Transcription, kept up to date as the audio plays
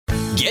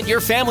Get your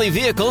family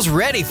vehicles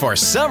ready for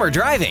summer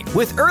driving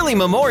with early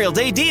Memorial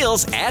Day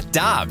deals at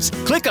Dobbs.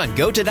 Click on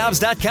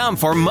GoToDobbs.com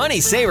for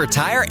money saver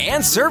tire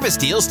and service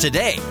deals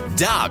today.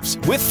 Dobbs,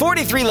 with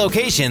 43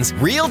 locations,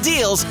 real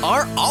deals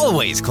are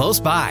always close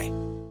by.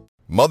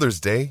 Mother's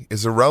Day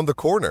is around the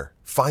corner.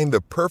 Find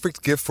the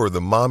perfect gift for the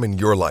mom in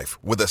your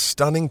life with a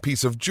stunning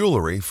piece of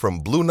jewelry from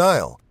Blue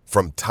Nile.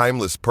 From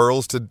timeless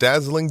pearls to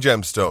dazzling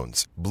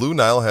gemstones, Blue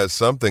Nile has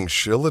something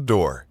she'll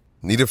adore.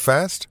 Need it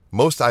fast?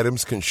 Most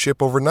items can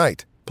ship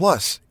overnight.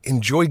 Plus,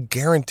 enjoy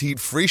guaranteed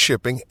free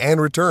shipping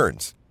and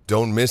returns.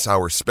 Don't miss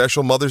our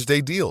special Mother's Day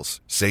deals.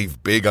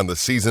 Save big on the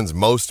season's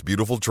most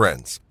beautiful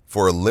trends.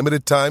 For a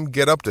limited time,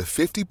 get up to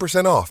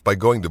 50% off by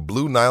going to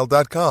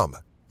BlueNile.com.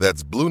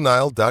 That's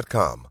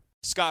BlueNile.com.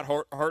 Scott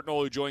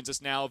Hartnell, who joins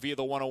us now via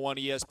the 101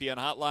 ESPN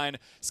hotline.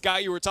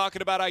 Scott, you were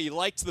talking about how you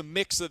liked the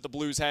mix that the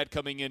Blues had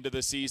coming into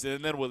the season,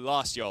 and then we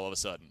lost you all of a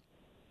sudden.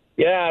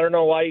 Yeah, I don't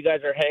know why you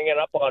guys are hanging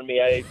up on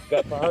me. I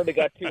hardly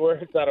got 2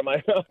 words out of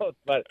my mouth,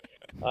 but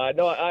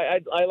no,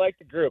 I like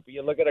the group.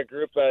 You look at a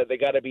group; they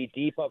got to be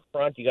deep up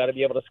front. You got to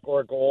be able to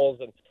score goals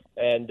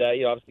and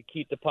obviously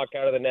keep the puck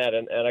out of the net.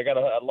 And I got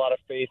a lot of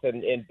faith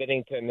in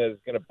Binnington is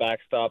going to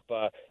backstop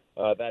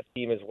that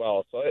team as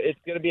well. So it's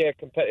going to be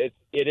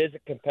it is a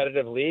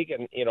competitive league,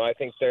 and I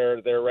think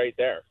they're right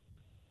there.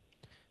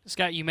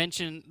 Scott, you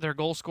mentioned their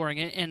goal scoring,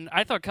 and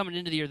I thought coming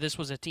into the year this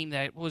was a team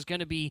that was going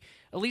to be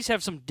at least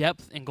have some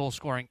depth in goal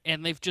scoring,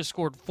 and they've just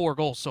scored 4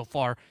 goals so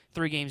far,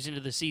 3 games into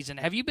the season.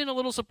 Have you been a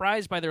little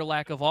surprised by their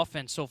lack of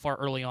offense so far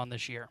early on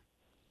this year?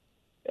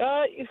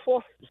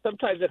 Well,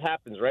 sometimes it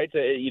happens, right?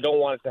 You don't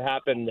want it to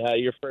happen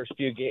your first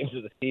few games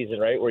of the season,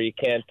 right, where you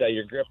can't,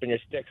 you're gripping your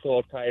sticks a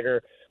little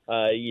tighter.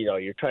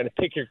 You're trying to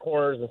pick your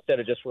corners instead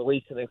of just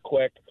releasing it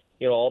quick.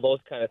 All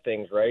those kind of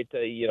things, right?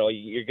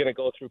 You're going to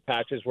go through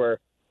patches where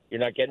you're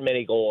not getting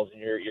many goals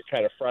and you're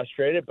kind of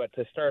frustrated. But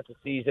to start the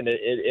season,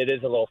 it is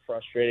a little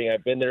frustrating.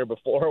 I've been there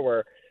before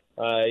where,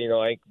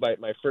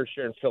 my first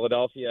year in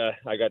Philadelphia,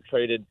 I got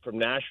traded from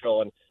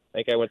Nashville, and I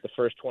think I went the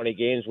first 20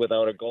 games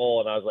without a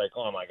goal, and I was like,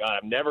 oh my God,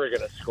 I'm never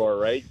going to score,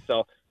 right?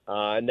 So,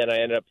 and then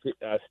I ended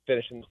up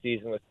finishing the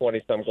season with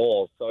 20-some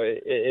goals. So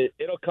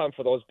it'll come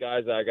for those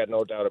guys. I got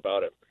no doubt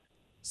about it.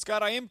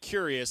 Scott, I am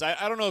curious.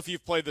 I don't know if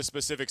you've played the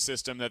specific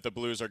system that the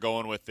Blues are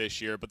going with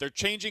this year, but they're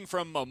changing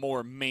from a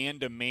more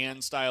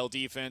man-to-man style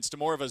defense to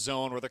more of a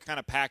zone where they're kind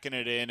of packing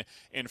it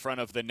in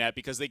front of the net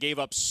because they gave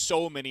up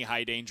so many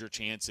high-danger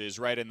chances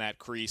right in that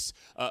crease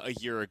a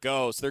year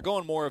ago. So they're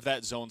going more of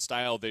that zone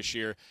style this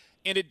year.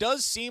 And it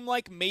does seem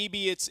like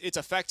maybe it's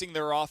affecting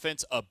their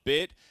offense a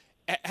bit.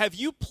 Have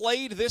you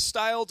played this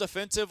style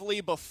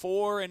defensively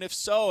before? And if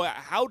so,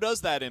 how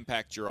does that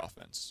impact your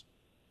offense?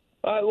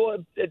 Well,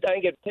 I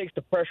think it takes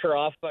the pressure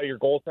off your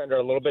goaltender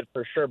a little bit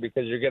for sure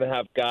because you're going to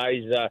have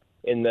guys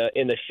in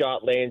the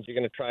shot lanes. You're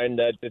going to try and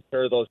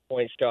deter those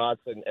point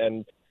shots,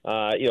 and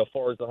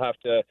forwards will have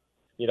to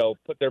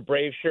put their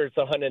Brave shirts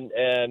on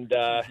and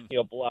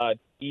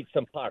eat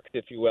some pucks,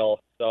 if you will.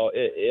 So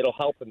it'll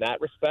help in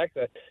that respect.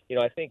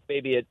 I think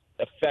maybe it's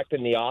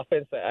affecting the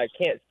offense. I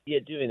can't see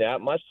it doing that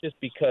much just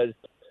because.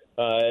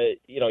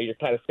 You're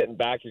kind of sitting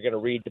back. You're going to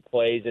read the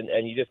plays,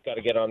 and you just got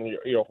to get on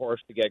your horse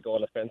to get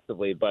going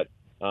offensively. But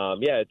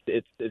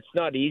it's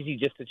not easy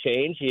just to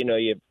change.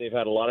 They've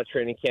had a lot of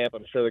training camp.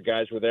 I'm sure the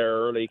guys were there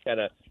early, kind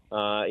of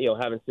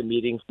having some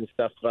meetings and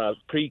stuff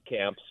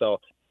pre-camp.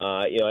 So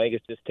I think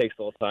it just takes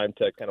a little time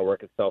to kind of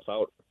work itself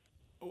out.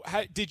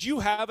 Did you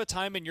have a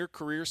time in your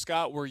career,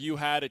 Scott, where you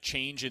had a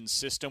change in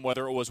system,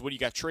 whether it was when you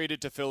got traded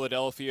to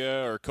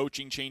Philadelphia or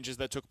coaching changes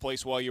that took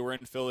place while you were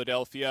in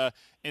Philadelphia?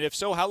 And if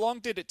so, how long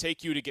did it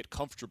take you to get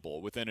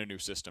comfortable within a new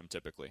system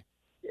typically?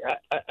 Yeah,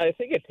 I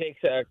think it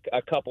takes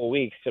a couple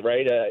weeks,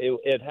 right?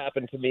 It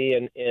happened to me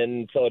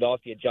in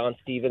Philadelphia. John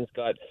Stevens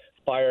got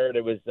fired.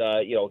 It was,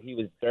 he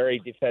was very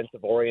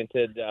defensive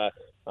oriented,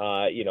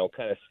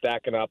 kind of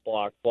stacking up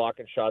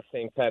blocking shots,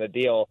 same kind of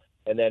deal.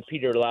 And then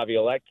Peter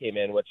Laviolette came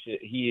in, which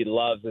he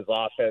loves his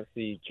offense.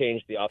 He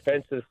changed the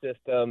offensive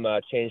system,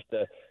 changed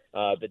the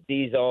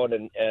D zone,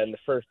 and the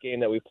first game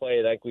that we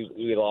played, I think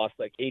we lost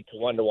like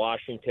 8-1 to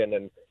Washington,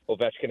 and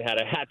Ovechkin had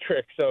a hat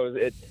trick. So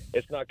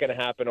it's not going to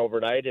happen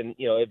overnight, and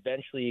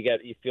eventually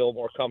you feel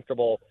more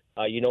comfortable.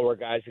 Where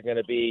guys are going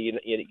to be.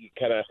 You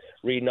kind of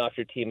reading off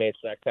your teammates,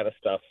 that kind of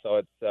stuff. So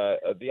it's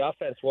the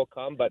offense will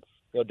come, but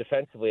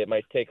defensively it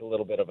might take a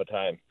little bit of a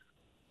time.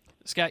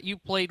 Scott, you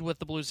played with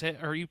the Blues,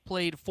 or you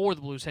played for the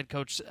Blues head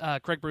coach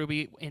Craig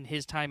Berube in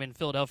his time in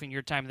Philadelphia, and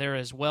your time there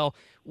as well.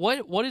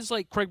 What is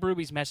Craig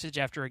Berube's message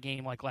after a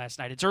game like last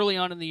night? It's early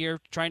on in the year,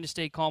 trying to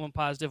stay calm and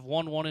positive,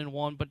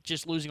 1-1-1, but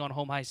just losing on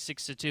home high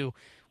 6-2.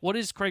 What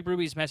is Craig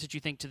Berube's message, you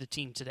think, to the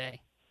team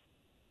today?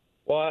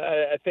 Well,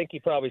 I think he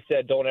probably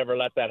said, don't ever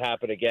let that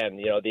happen again.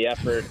 The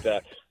effort,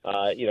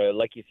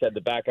 like you said,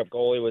 the backup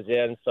goalie was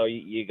in, so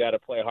you got to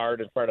play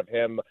hard in front of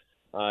him.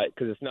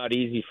 Because it's not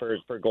easy for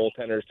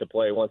goaltenders to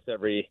play once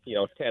every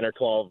 10 or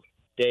 12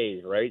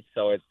 days, right?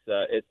 So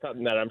it's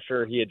something that I'm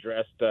sure he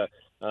addressed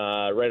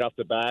right off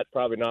the bat.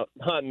 Probably not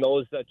in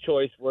those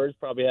choice words.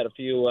 Probably had a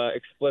few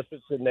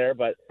explicits in there,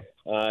 but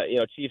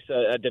Chief's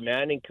a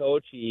demanding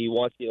coach. He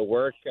wants you to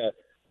work.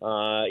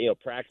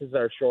 Practices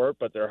are short,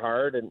 but they're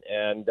hard, and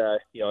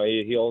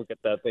he'll get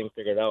that thing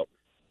figured out.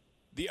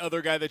 The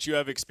other guy that you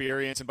have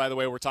experience, and by the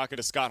way, we're talking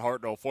to Scott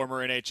Hartnell,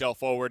 former NHL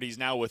forward. He's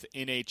now with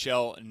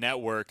NHL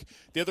Network.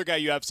 The other guy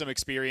you have some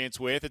experience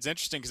with, it's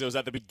interesting because it was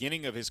at the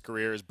beginning of his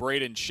career, is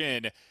Braden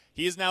Shin.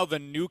 He is now the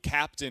new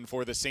captain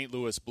for the St.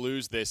 Louis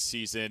Blues this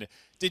season.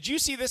 Did you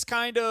see this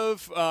kind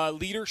of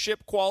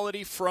leadership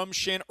quality from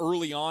Shin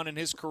early on in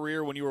his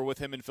career when you were with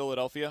him in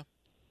Philadelphia?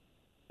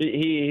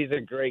 He's a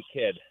great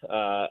kid.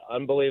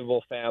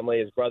 Unbelievable family.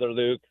 His brother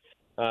Luke,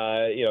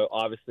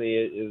 obviously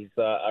is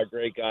a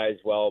great guy as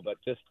well. But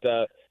just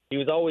he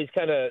was always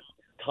kind of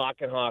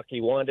talking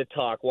hockey. Wanted to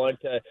talk. Wanted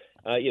to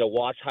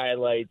watch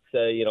highlights.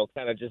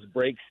 Kind of just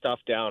break stuff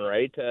down.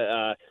 Right.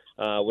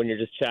 When you're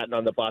just chatting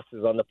on the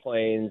buses, on the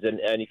planes,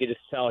 and you could just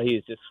tell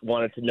he's just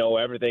wanted to know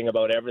everything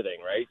about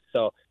everything. Right.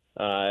 So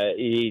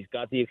he's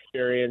got the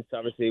experience.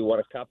 Obviously, he won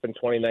a cup in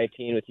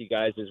 2019 with you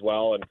guys as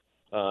well, and.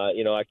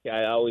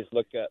 I always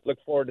look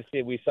forward to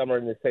seeing we summer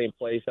in the same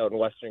place out in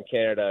Western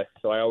Canada.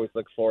 So I always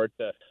look forward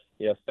to,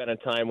 spending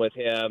time with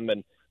him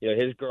and,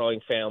 his growing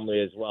family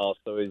as well.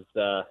 So he's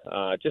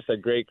just a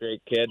great,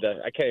 great kid.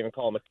 I can't even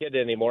call him a kid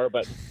anymore,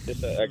 but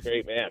just a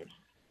great man.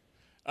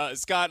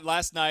 Scott,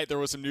 last night there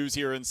was some news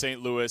here in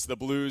St. Louis. The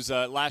Blues,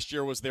 last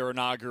year was their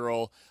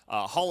inaugural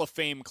Hall of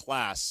Fame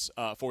class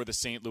for the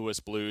St. Louis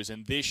Blues,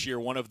 and this year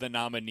one of the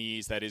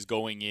nominees that is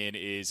going in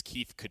is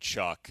Keith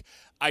Tkachuk.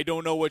 I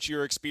don't know what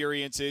your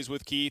experience is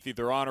with Keith,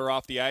 either on or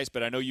off the ice,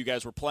 but I know you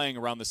guys were playing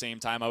around the same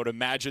time. I would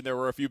imagine there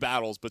were a few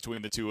battles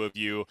between the two of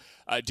you.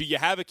 Do you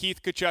have a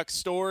Keith Tkachuk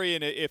story,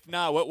 and if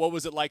not, what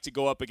was it like to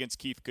go up against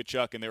Keith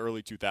Tkachuk in the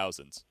early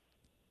 2000s?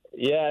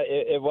 Yeah,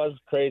 it was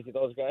crazy.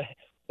 Those guys.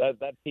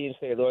 That team,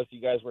 St. Louis,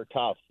 you guys were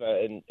tough,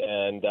 and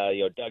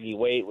Dougie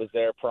Waite was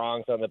there,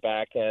 prongs on the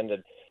back end,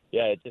 and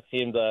yeah, it just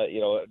seemed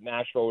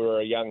natural. We were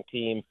a young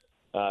team,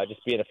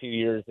 just being a few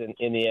years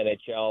in the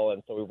NHL,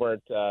 and so we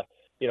weren't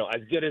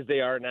as good as they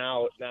are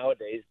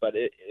nowadays. But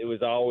it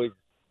was always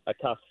a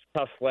tough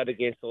sled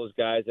against those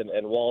guys,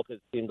 and Walt,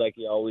 it seemed like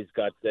he always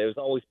got. It was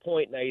always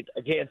point night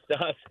against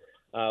us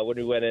when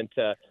we went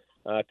into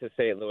to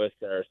St. Louis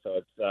there. So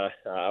it's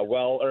a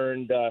well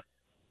earned.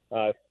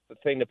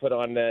 Thing to put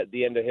on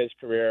the end of his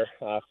career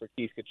for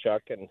Keith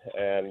Tkachuk,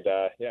 and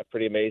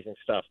pretty amazing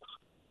stuff.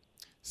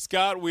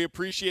 Scott, we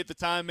appreciate the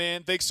time,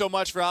 man. Thanks so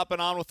much for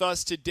hopping on with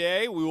us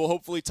today. We will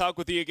hopefully talk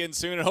with you again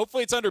soon, and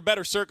hopefully it's under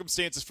better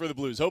circumstances for the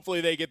Blues. Hopefully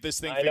they get this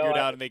thing figured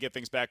out and they get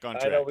things back on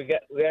track. I know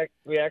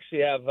we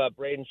actually have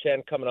Braden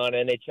Shen coming on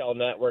NHL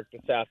Network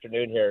this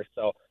afternoon here,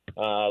 so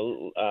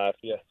if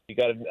you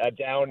got a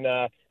down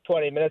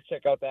 20 minutes,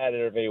 check out that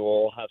interview.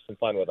 We'll have some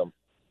fun with him.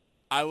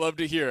 I love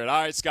to hear it.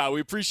 All right, Scott,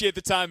 we appreciate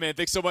the time, man.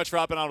 Thanks so much for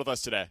hopping on with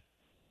us today.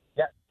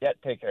 Yeah,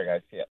 take care,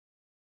 guys. See ya.